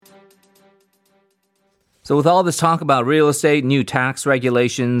So with all this talk about real estate, new tax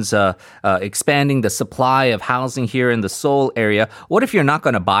regulations, expanding the supply of housing here in the Seoul area, what if you're not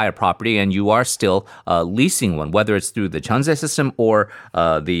going to buy a property and you are still leasing one, whether it's through the jeonse system or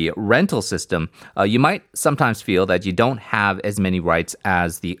the rental system? You might sometimes feel that you don't have as many rights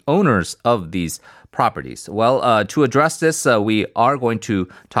as the owners of these properties. Well, to address this, we are going to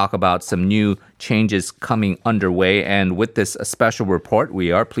talk about some new changes coming underway. And with this special report, we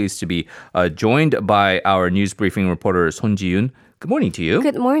are pleased to be joined by our news briefing reporter, Jiyoon. Good morning to you.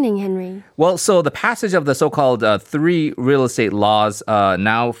 Good morning, Henry. Well, so the passage of the so-called three real estate laws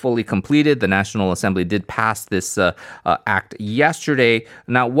now fully completed. The National Assembly did pass this act yesterday.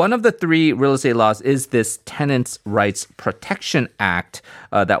 Now, one of the three real estate laws is this Tenants' Rights Protection Act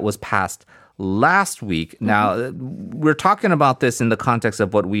that was passed last week. Now, we're talking about this in the context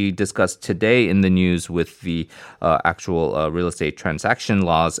of what we discussed today in the news with the actual real estate transaction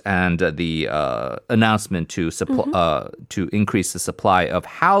laws and the announcement to increase the supply of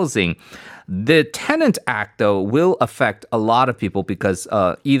housing. The Tenant Act, though, will affect a lot of people because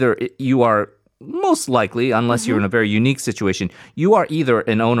either you are most likely, unless you're in a very unique situation, you are either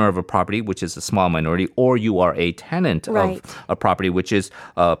an owner of a property, which is a small minority, or you are a tenant of a property, which is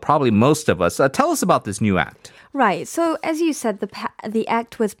probably most of us. Tell us about this new act. Right. So as you said, the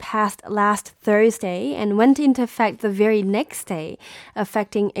act was passed last Thursday and went into effect the very next day,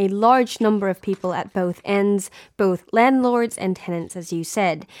 affecting a large number of people at both ends, both landlords and tenants, as you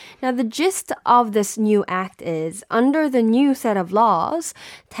said. Now, the gist of this new act is, under the new set of laws,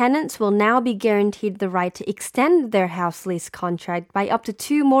 tenants will now be guaranteed the right to extend their house lease contract by up to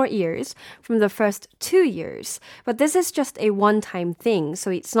 2 more years from the first 2 years. But this is just a one-time thing,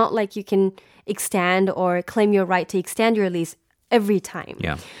 so it's not like you can extend or claim your right to extend your lease every time.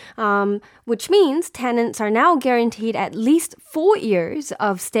 Yeah. Which means tenants are now guaranteed at least 4 years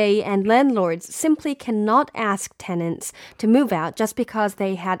of stay, and landlords simply cannot ask tenants to move out just because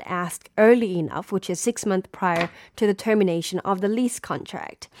they had asked early enough, which is 6 months prior to the termination of the lease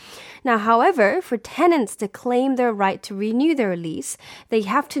contract. Now, however, for tenants to claim their right to renew their lease, they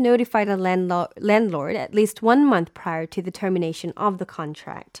have to notify the landlord at least 1 month prior to the termination of the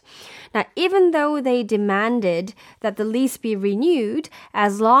contract. Now, even though they demanded that the lease be renewed,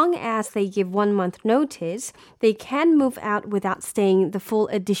 as long as they give 1 month notice, they can move out without staying the full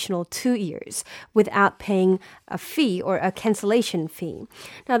additional 2 years, without paying a fee or a cancellation fee.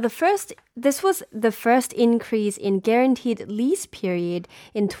 Now, this was the first increase in guaranteed lease period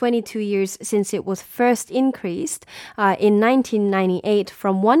in 22 years since it was first increased in 1998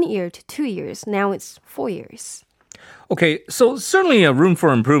 from 1 year to 2 years. Now it's 4 years. Okay, so certainly a room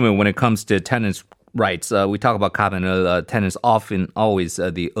for improvement when it comes to tenants' rights. We talk about 가변을, tenants often always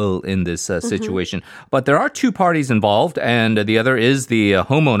the in this situation. But there are two parties involved, and the other is the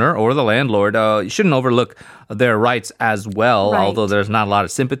homeowner or the landlord. You shouldn't overlook their rights as well, although there's not a lot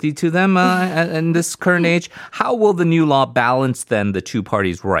of sympathy to them in this current age. How will the new law balance then the two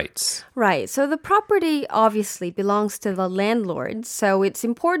parties' rights? Right. So the property obviously belongs to the landlord, so it's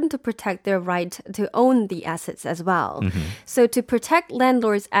important to protect their right to own the assets as well. So to protect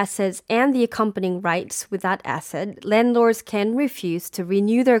landlord's assets and the accompanying rights with that asset, landlords can refuse to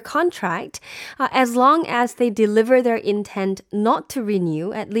renew their contract as long as they deliver their intent not to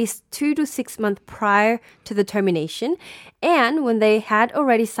renew at least 2 to 6 months prior to the termination, and when they had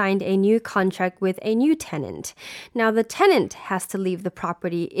already signed a new contract with a new tenant. Now, the tenant has to leave the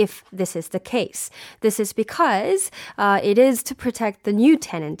property if this is the case. This is because it is to protect the new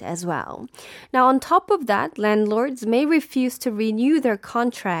tenant as well. Now, on top of that, landlords may refuse to renew their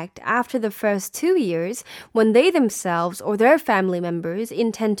contract after the first 2 years when they themselves or their family members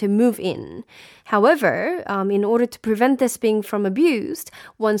intend to move in. However, in order to prevent this being from abused,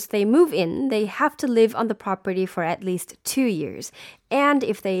 once they move in, they have to live on the property for at least 2 years. And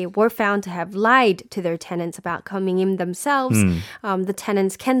if they were found to have lied to their tenants about coming in themselves, the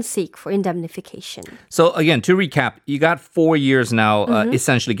tenants can seek for indemnification. So again, to recap, you got 4 years now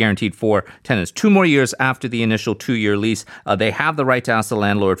essentially guaranteed for tenants. 2 more years after the initial 2-year lease, they have the right to ask the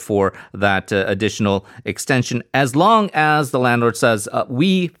landlord for that additional extension as long as the landlord says,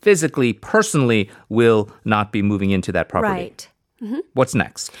 we physically, personally will not be moving into that property. Right. What's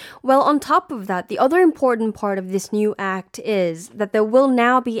next? Well, on top of that, the other important part of this new act is that there will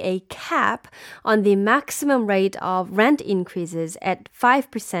now be a cap on the maximum rate of rent increases at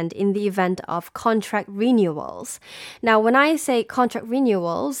 5% in the event of contract renewals. Now, when I say contract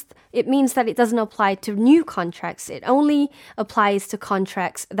renewals, it means that it doesn't apply to new contracts. It only applies to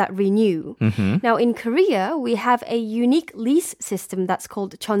contracts that renew. Now, in Korea, we have a unique lease system that's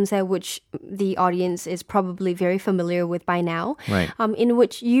called jeonse, which the audience is probably very familiar with by now. Right. In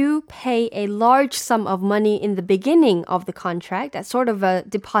which you pay a large sum of money in the beginning of the contract as sort of a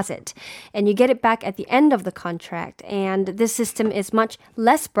deposit, and you get it back at the end of the contract. And this system is much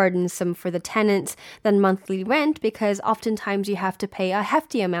less burdensome for the tenants than monthly rent because oftentimes you have to pay a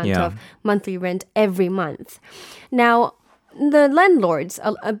hefty amount of monthly rent every month. Now, the landlords,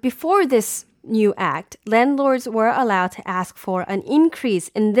 before this new act, landlords were allowed to ask for an increase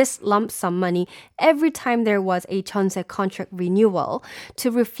in this lump sum money every time there was a 전세 contract renewal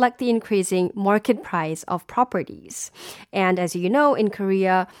to reflect the increasing market price of properties. And as you know, in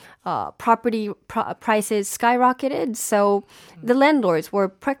Korea, property prices skyrocketed, so the landlords were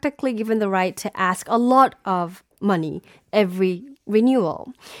practically given the right to ask a lot of money every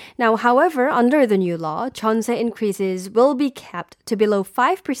renewal. Now, however, under the new law, 전세 increases will be capped to below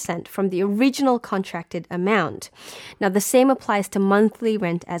 5% from the original contracted amount. Now, the same applies to monthly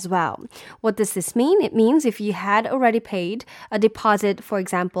rent as well. What does this mean? It means if you had already paid a deposit, for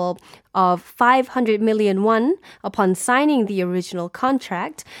example, of 500 million won upon signing the original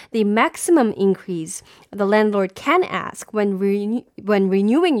contract, the maximum increase the landlord can ask when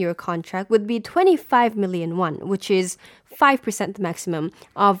renewing your contract would be 25 million won, which is 5% the maximum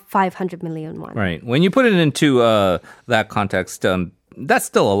of 500 million won. Right. When you put it into that context, that's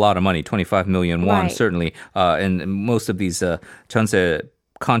still a lot of money, 25 million won, Right. certainly. And most of these 전세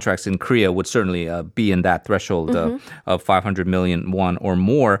contracts in Korea would certainly be in that threshold of 500 million won or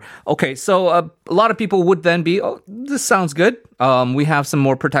more. Okay, so a lot of people would then be, oh, this sounds good. We have some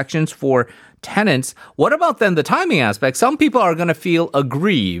more protections for tenants. What about then the timing aspect? Some people are going to feel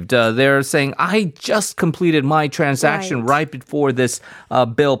aggrieved. They're saying, I just completed my transaction right before this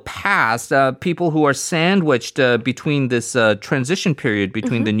bill passed. People who are sandwiched between this transition period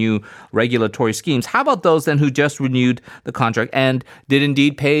between the new regulatory schemes. How about those then who just renewed the contract and did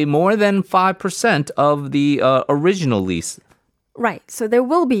indeed pay more than 5% of the original lease? Right. So there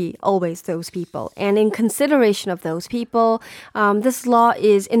will be always those people. And in consideration of those people, this law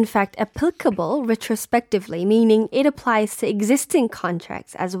is in fact applicable retrospectively, meaning it applies to existing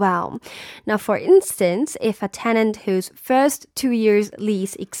contracts as well. Now, for instance, if a tenant whose first 2 years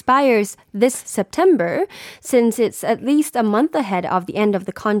lease expires this September, since it's at least a month ahead of the end of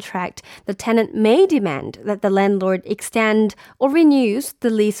the contract, the tenant may demand that the landlord extend or renews the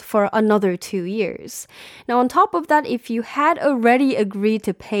lease for another 2 years. Now, on top of that, if you had already agreed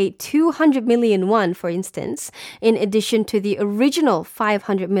to pay 200 million won, for instance, in addition to the original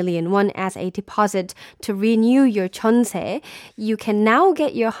 500 million won as a deposit to renew your 전세, you can now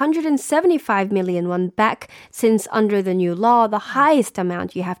get your 175 million won back since under the new law, the highest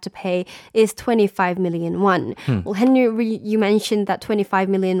amount you have to pay is 25 million won. Well, Henry, you mentioned that 25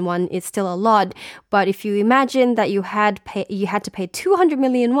 million won is still a lot, but if you imagine that you had to pay 200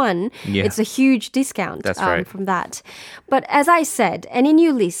 million won, it's a huge discount from that. But as I said, any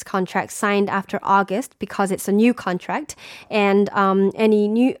new lease contract signed after August, because it's a new contract, and any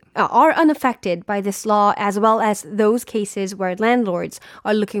new are unaffected by this law, as well as those cases where landlords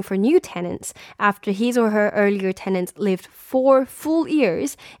are looking for new tenants after his or her earlier tenants lived 4 full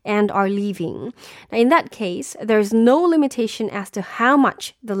years and are leaving. Now, in that case, there's no limitation as to how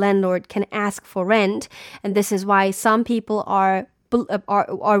much the landlord can ask for rent, and this is why some people are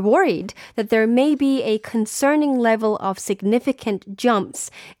worried that there may be a concerning level of significant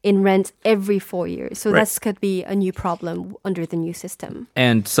jumps in rent every 4 years. So this could be a new problem under the new system.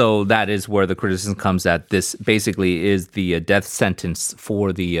 And so that is where the criticism comes that this basically is the death sentence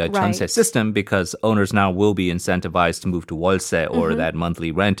for the 전세 system, because owners now will be incentivized to move to 월세 or that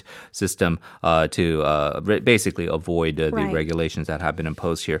monthly rent system to basically avoid the regulations that have been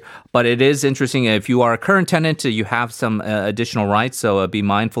imposed here. But it is interesting. If you are a current tenant, you have some additional rights. So be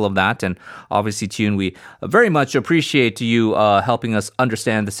mindful of that. And obviously, Jiyoon, we very much appreciate you helping us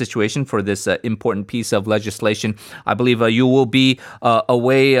understand the situation for this important piece of legislation. I believe you will be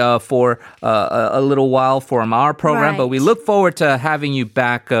away for a little while from our program, but we look forward to having you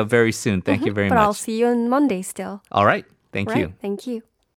back very soon. Thank you very much. But I'll see you on Monday still. All right. Thank you. Thank you.